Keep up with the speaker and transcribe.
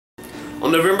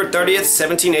On November 30th,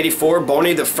 1784,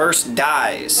 Bonnie I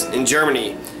dies in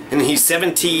Germany, and he's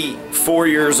 74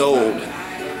 years old.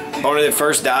 Bonnie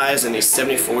I dies, and he's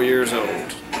 74 years old.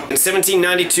 In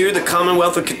 1792, the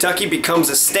Commonwealth of Kentucky becomes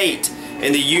a state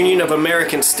in the Union of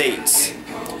American States.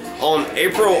 On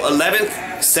April 11th,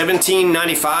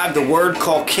 1795, the word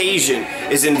Caucasian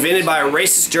is invented by a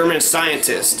racist German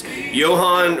scientist,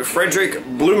 Johann Friedrich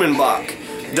Blumenbach,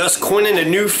 thus coining a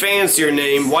new fancier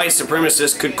name white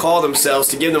supremacists could call themselves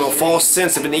to give them a false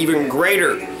sense of an even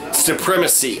greater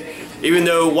supremacy, even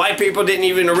though white people didn't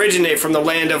even originate from the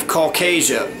land of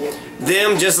Caucasia.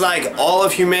 Them, just like all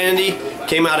of humanity,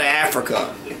 came out of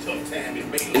Africa.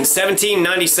 In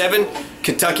 1797,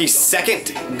 Kentucky's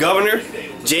second governor,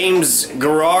 James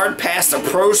Garrard, passed a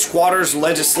pro-squatters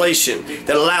legislation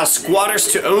that allows squatters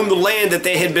to own the land that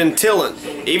they had been tilling,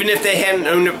 even if they hadn't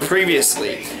owned it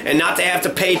previously, and not to have to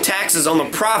pay taxes on the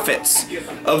profits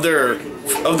of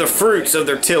the fruits of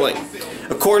their tilling.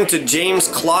 According to James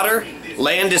Clotter,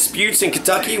 land disputes in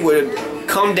Kentucky would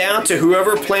come down to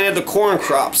whoever planted the corn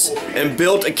crops and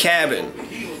built a cabin.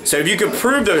 So if you could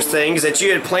prove those things, that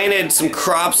you had planted some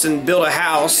crops and built a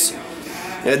house,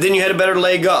 then you had a better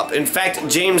leg up. In fact,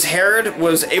 James Harrod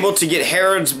was able to get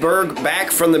Harrodsburg back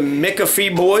from the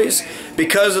McAfee boys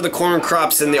because of the corn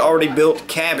crops and the already built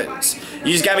cabins.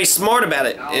 You just gotta be smart about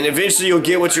it, and eventually you'll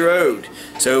get what you're owed.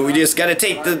 So we just gotta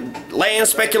take the land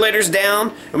speculators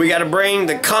down, and we gotta bring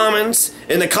the commons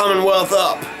and the Commonwealth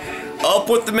up. Up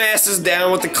with the masses,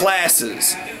 down with the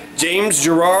classes. James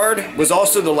Garrard was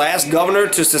also the last governor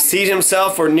to succeed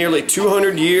himself for nearly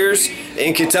 200 years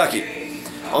in Kentucky.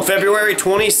 On February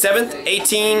 27th,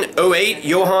 1808,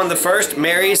 Johann I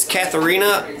marries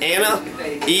Katharina Anna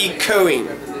E. Koning,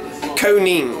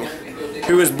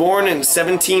 who was born in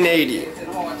 1780.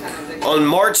 On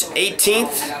March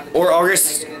 18th or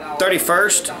August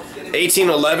 31st,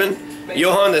 1811,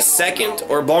 Johann II,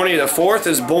 or Bonnie IV,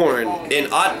 is born in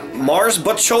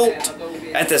Marsbachholt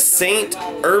at the St.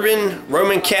 Urban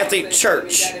Roman Catholic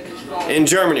Church in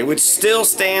Germany, which still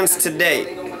stands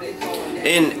today.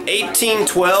 In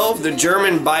 1812, the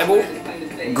German Bible,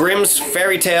 Grimm's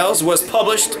Fairy Tales, was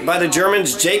published by the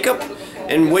Germans Jacob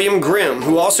and William Grimm,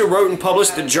 who also wrote and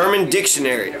published the German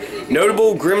dictionary.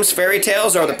 Notable Grimm's Fairy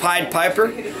Tales are The Pied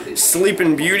Piper,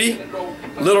 Sleeping Beauty,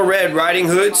 Little Red Riding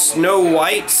Hood, Snow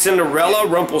White, Cinderella,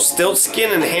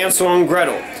 Rumpelstiltskin, and Hansel and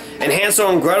Gretel. In Hansel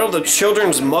and Gretel, the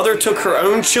children's mother took her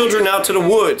own children out to the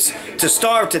woods to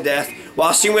starve to death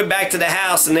while she went back to the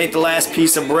house and ate the last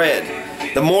piece of bread.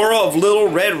 The moral of Little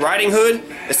Red Riding Hood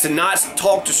is to not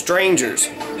talk to strangers.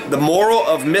 The moral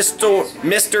of Mr.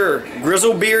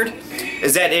 Grizzlebeard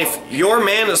is that if your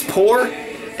man is poor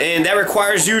and that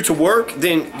requires you to work,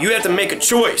 then you have to make a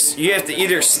choice. You have to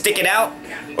either stick it out,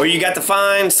 or you got to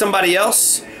find somebody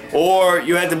else, or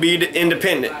you have to be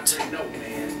independent.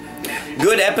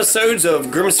 Good episodes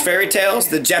of Grimm's Fairy Tales,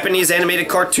 the Japanese animated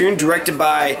cartoon directed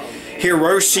by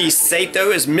Hiroshi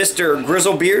Sato, is Mr.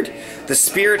 Grizzlebeard, The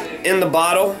Spirit in the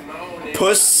Bottle,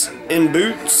 Puss in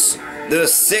Boots, The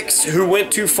Six Who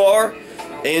Went Too Far,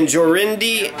 and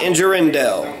Jorindi and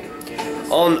Jorindel.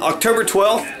 On October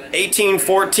 12th,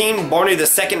 1814, Barney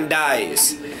II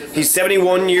dies. He's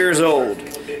 71 years old.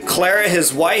 Clara,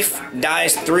 his wife,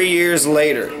 dies 3 years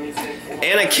later.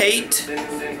 Anna Kate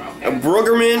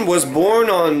Bruggerman was born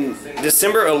on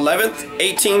December 11th,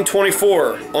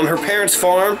 1824, on her parents'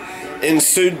 farm in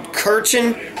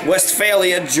Südkirchen,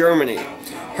 Westphalia, Germany.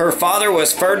 Her father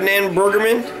was Ferdinand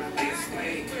Bruggerman,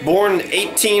 born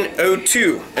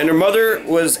 1802, and her mother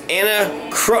was Anna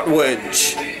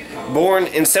Krutwedge, born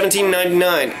in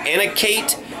 1799. Anna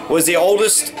Kate was the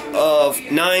oldest of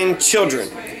 9 children.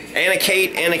 Anna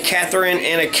Kate, Anna Catherine,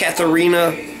 Anna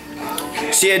Katharina.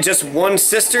 She had just one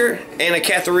sister, Anna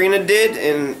Katharina did,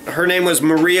 and her name was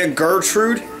Maria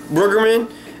Gertrude Bruggerman,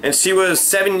 and she was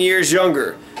 7 years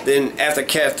younger than Anna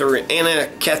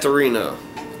Katharina.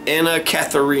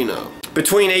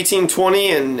 Between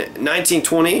 1820 and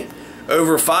 1920,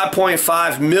 over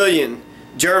 5.5 million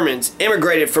Germans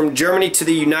immigrated from Germany to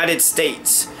the United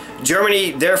States.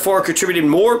 Germany therefore contributed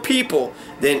more people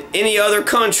than any other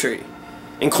country,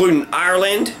 including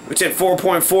Ireland, which had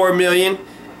 4.4 million,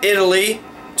 Italy,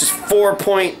 just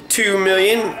 4.2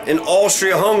 million, and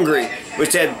Austria-Hungary,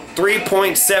 which had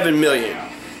 3.7 million.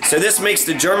 So this makes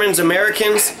the Germans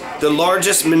Americans the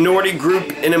largest minority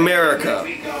group in America,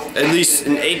 at least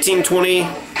in 1820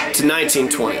 to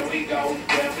 1920.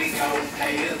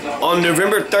 On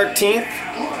November 13th,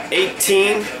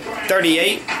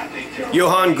 1838,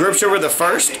 Johann Gripshover I,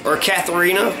 or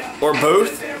Katharina, or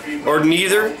both, or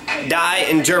neither, die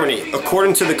in Germany,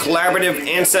 according to the collaborative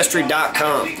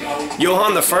Ancestry.com.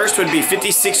 Johann I would be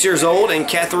 56 years old and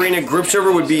Katharina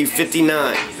Grubschover would be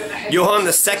 59. Johann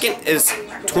II is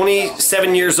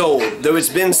 27 years old, though it's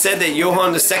been said that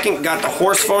Johann II got the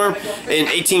horse farm in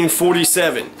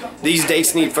 1847. These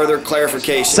dates need further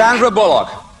clarification. Sandra Bullock.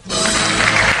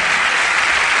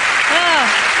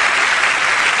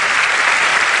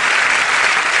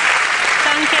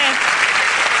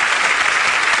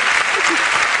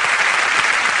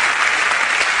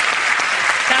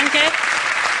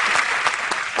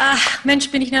 Ach,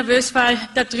 Mensch, bin ich nervös, weil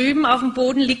da drüben auf dem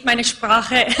Boden liegt meine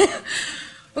Sprache.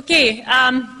 Okay,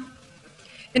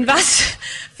 in was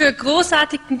für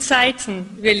großartigen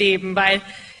Zeiten wir leben, weil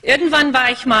irgendwann war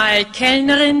ich mal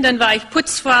Kellnerin, dann war ich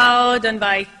Putzfrau, dann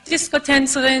war ich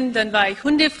Diskotänzerin, dann war ich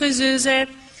Hundefriseuse.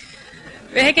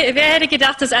 Wer hätte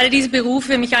gedacht, dass alle diese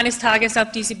Berufe mich eines Tages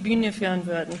auf diese Bühne führen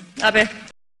würden? Aber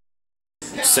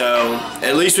so,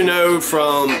 at least we know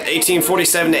from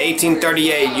 1847 to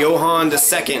 1838, Johann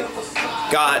II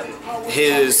got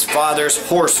his father's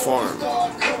horse farm.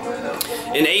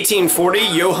 In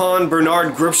 1840, Johann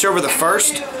Bernhard Grubschover I,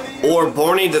 or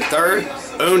Borny III,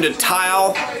 owned a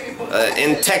tile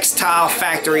and textile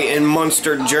factory in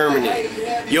Munster, Germany.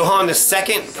 Johann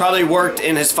II probably worked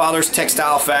in his father's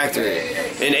textile factory.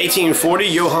 In 1840,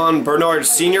 Johann Bernhard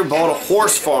Sr. bought a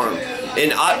horse farm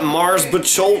in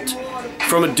Ottmarsbüttel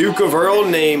from a Duke of Earl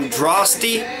named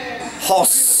Drosti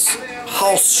Haushoff.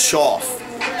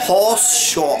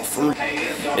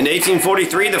 In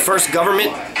 1843, the first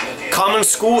government common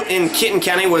school in Kenton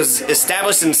County was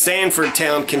established in Sanford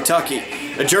Town, Kentucky,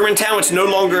 a German town which no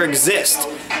longer exists.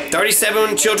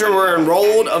 37 children were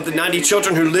enrolled of the 90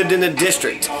 children who lived in the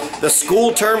district. The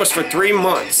school term was for 3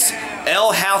 months.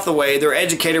 L. Hathaway, their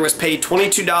educator, was paid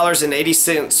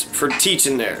 $22.80 for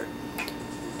teaching there.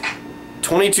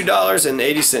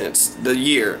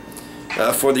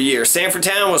 $22.80 for the year. Sanford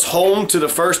Town was home to the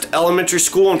first elementary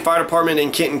school and fire department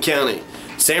in Kenton County.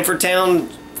 Sanford Town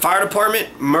Fire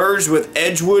Department merged with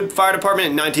Edgewood Fire Department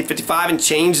in 1955 and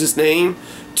changed its name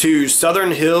to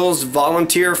Southern Hills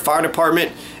Volunteer Fire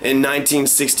Department in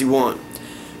 1961.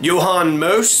 Johann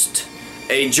Most,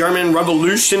 a German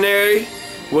revolutionary,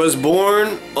 was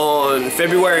born on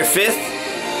February 5th,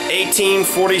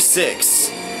 1846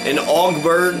 in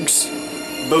Augsburg,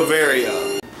 Bavaria.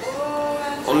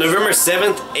 On November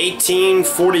 7th,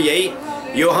 1848,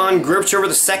 Johann Grubschover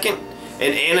II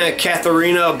and Anna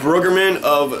Katharina Bruggerman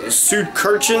of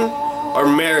Südkirchen are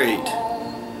married.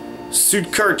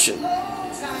 Südkirchen.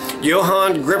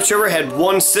 Johann Grubschover had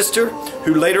one sister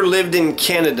who later lived in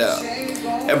Canada.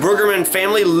 A Bruggerman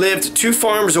family lived 2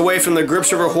 farms away from the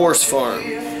Grubschover horse farm.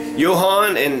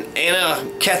 Johann and Anna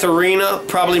Katharina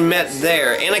probably met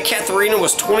there. Anna Katharina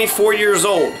was 24 years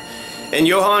old and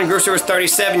Johann Grubschover was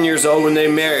 37 years old when they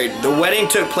married. The wedding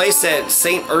took place at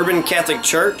St. Urban Catholic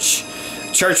Church,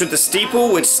 church with the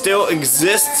steeple, which still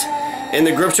exists in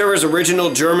the Grubschovers' original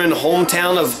German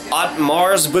hometown of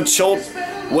Ottmarsbüttel,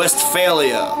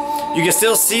 Westphalia. You can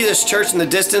still see this church in the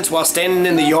distance while standing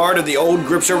in the yard of the old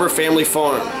Grubschover family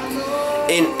farm.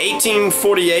 In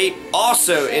 1848,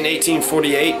 also in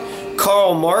 1848,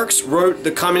 Karl Marx wrote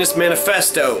the Communist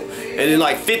Manifesto, and in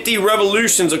like 50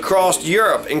 revolutions across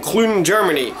Europe, including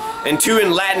Germany, and 2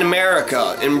 in Latin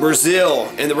America, in Brazil,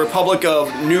 and the Republic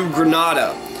of New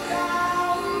Granada.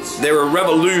 There were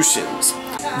revolutions.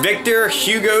 Victor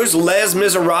Hugo's Les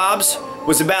Miserables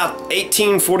was about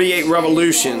 1848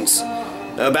 revolutions,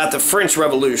 about the French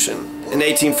Revolution in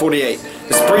 1848.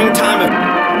 The springtime of...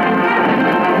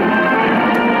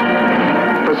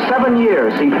 For 7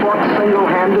 years he fought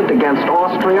single-handed against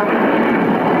Austria,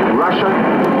 Russia,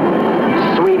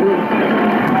 Sweden,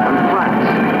 and France,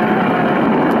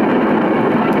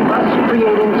 thus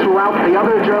creating throughout the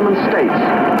other German states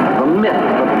the myth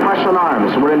that Prussian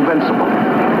arms were invincible.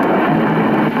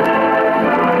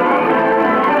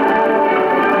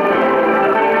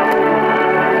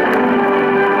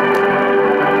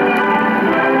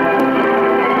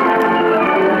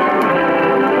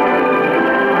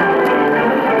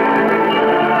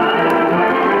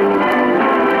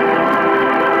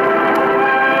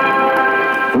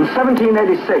 In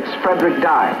 1786, Frederick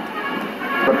died,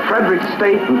 but Frederick's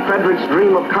state and Frederick's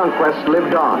dream of conquest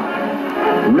lived on,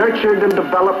 nurtured and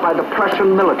developed by the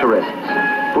Prussian militarists,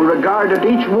 who regarded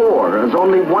each war as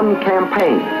only one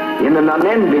campaign in an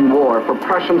unending war for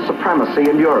Prussian supremacy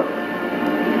in Europe.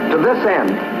 To this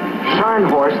end,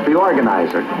 Scharnhorst, the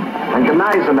organizer, and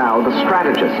Gneisenau, the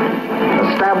strategist,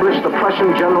 established the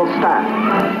Prussian General Staff.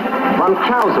 Von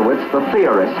Clausewitz, the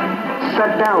theorist,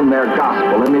 set down their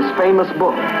gospel in his famous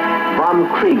book, Vom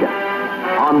Kriege,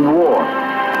 on war.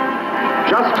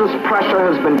 Just as Prussia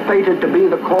has been fated to be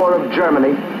the core of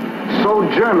Germany, so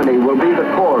Germany will be the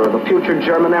core of the future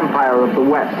German Empire of the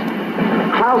West.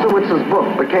 Clausewitz's book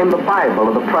became the Bible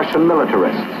of the Prussian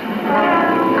militarists.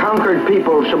 Conquered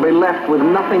people shall be left with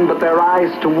nothing but their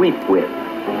eyes to weep with.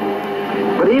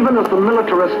 But even as the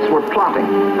militarists were plotting,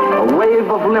 a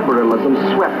wave of liberalism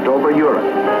swept over Europe.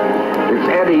 Its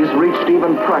eddies reached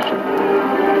even Prussia.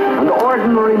 And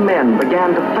ordinary men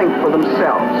began to think for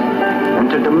themselves and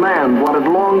to demand what had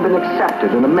long been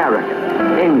accepted in America,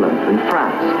 England, and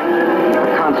France,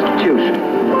 the Constitution.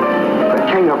 The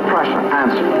King of Prussia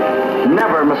answered,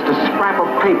 "Never must a scrap of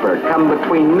paper come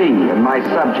between me and my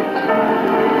subjects."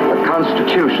 The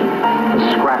Constitution, a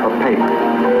scrap of paper.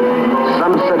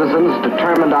 Some citizens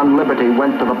determined on liberty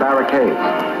went to the barricades.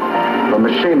 The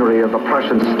machinery of the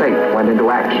Prussian state went into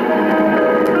action.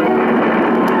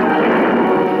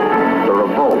 The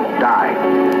revolt died.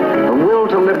 The will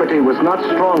to liberty was not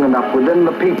strong enough within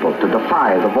the people to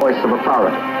defy the voice of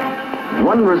authority.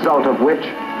 One result of which,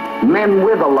 men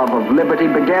with a love of liberty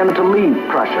began to leave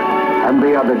Prussia and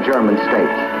the other German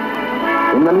states.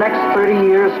 In the next 30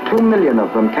 years, 2 million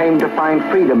of them came to find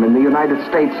freedom in the United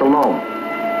States alone,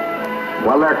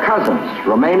 while their cousins,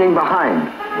 remaining behind,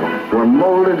 were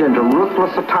molded into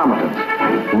ruthless automatons,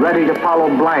 ready to follow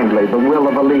blindly the will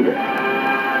of a leader.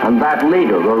 And that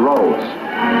leader arose.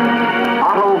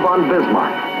 Otto von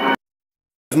Bismarck.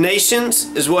 Nations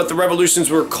is what the revolutions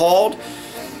were called.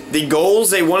 The goals,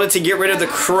 they wanted to get rid of the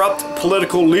corrupt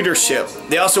political leadership.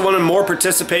 They also wanted more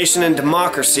participation in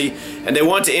democracy, and they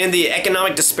wanted to end the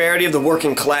economic disparity of the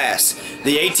working class.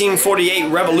 The 1848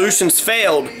 revolutions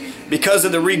failed because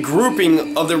of the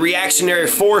regrouping of the reactionary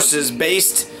forces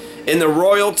based in the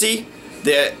royalty,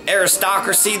 the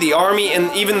aristocracy, the army, and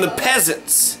even the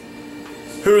peasants,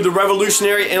 who the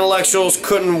revolutionary intellectuals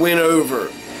couldn't win over.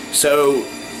 So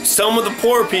some of the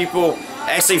poor people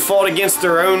actually fought against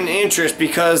their own interest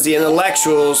because the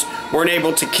intellectuals weren't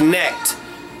able to connect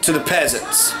to the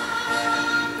peasants,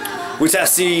 which I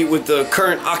see with the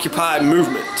current Occupy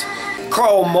movement.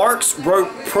 Karl Marx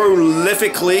wrote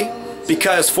prolifically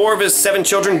because 4 of his 7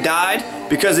 children died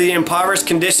because of the impoverished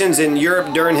conditions in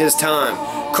Europe during his time.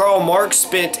 Karl Marx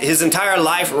spent his entire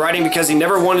life writing because he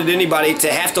never wanted anybody to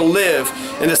have to live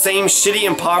in the same shitty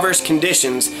impoverished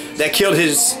conditions that killed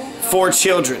his 4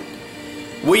 children.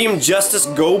 William Justice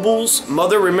Goebbels'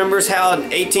 mother remembers how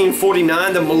in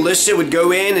 1849 the militia would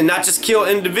go in and not just kill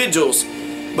individuals,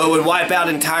 but would wipe out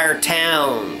entire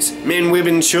towns, men,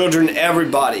 women, children,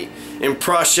 everybody, in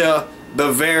Prussia,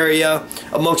 Bavaria,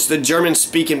 amongst the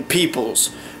German-speaking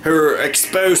peoples who were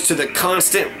exposed to the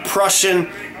constant Prussian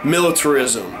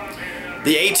militarism.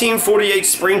 The 1848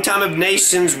 Springtime of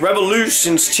Nations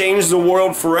revolutions changed the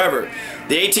world forever.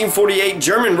 The 1848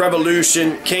 German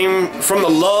Revolution came from the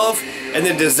love and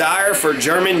the desire for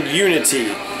German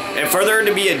unity, and further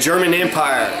to be a German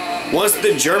empire. Once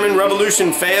the German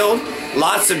Revolution failed,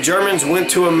 lots of Germans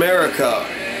went to America.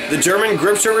 The German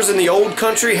gripshooters in the old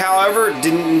country, however,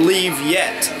 didn't leave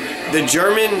yet. The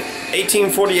German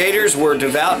 1848ers were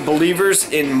devout believers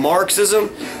in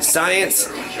Marxism, science,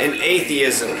 and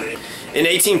atheism. In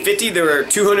 1850, there were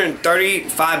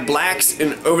 235 blacks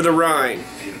in Over the Rhine,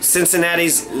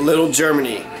 Cincinnati's Little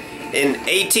Germany. In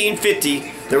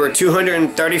 1850, there were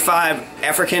 235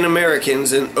 African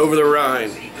Americans in Over the Rhine,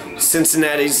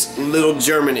 Cincinnati's Little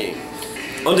Germany.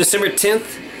 On December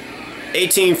 10th,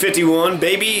 1851,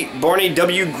 baby Barney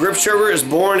W. Gripschover is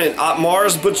born in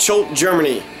Ottmarsbüttel,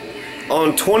 Germany,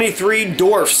 on 23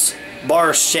 Dorf's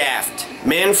bar shaft.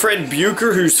 Manfred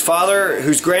Bucher, whose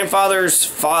grandfather's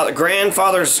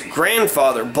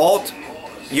grandfather bought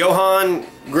Johann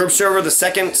Gripschover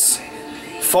II's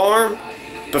farm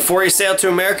before he sailed to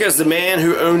America, is the man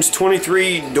who owns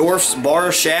 23 Dorf's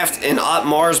bar shaft in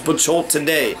Ottmarsbüttel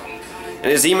today.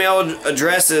 And his email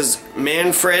address is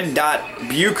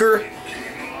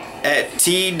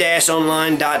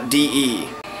manfred.bucher@t-online.de.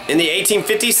 In the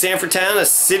 1850s, Sanfordtown, a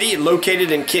city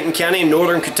located in Kenton County in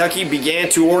northern Kentucky, began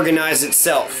to organize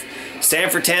itself.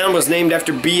 Sanfordtown was named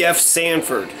after B.F.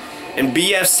 Sanford, and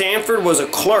B.F. Sanford was a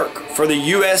clerk for the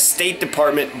U.S. State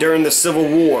Department during the Civil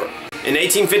War. In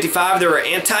 1855, there were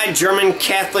anti-German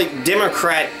Catholic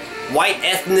Democrat white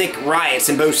ethnic riots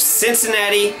in both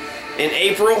Cincinnati in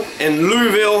April and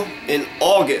Louisville in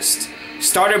August,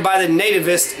 started by the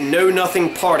nativist Know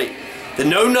Nothing Party. The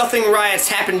Know Nothing riots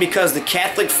happened because the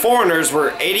Catholic foreigners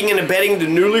were aiding and abetting the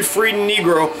newly freed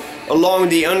Negro along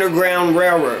the Underground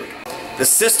Railroad. The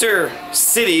sister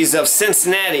cities of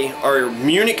Cincinnati are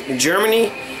Munich,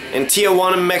 Germany, and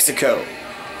Tijuana, Mexico.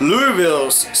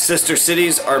 Louisville's sister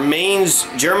cities are Mainz,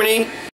 Germany,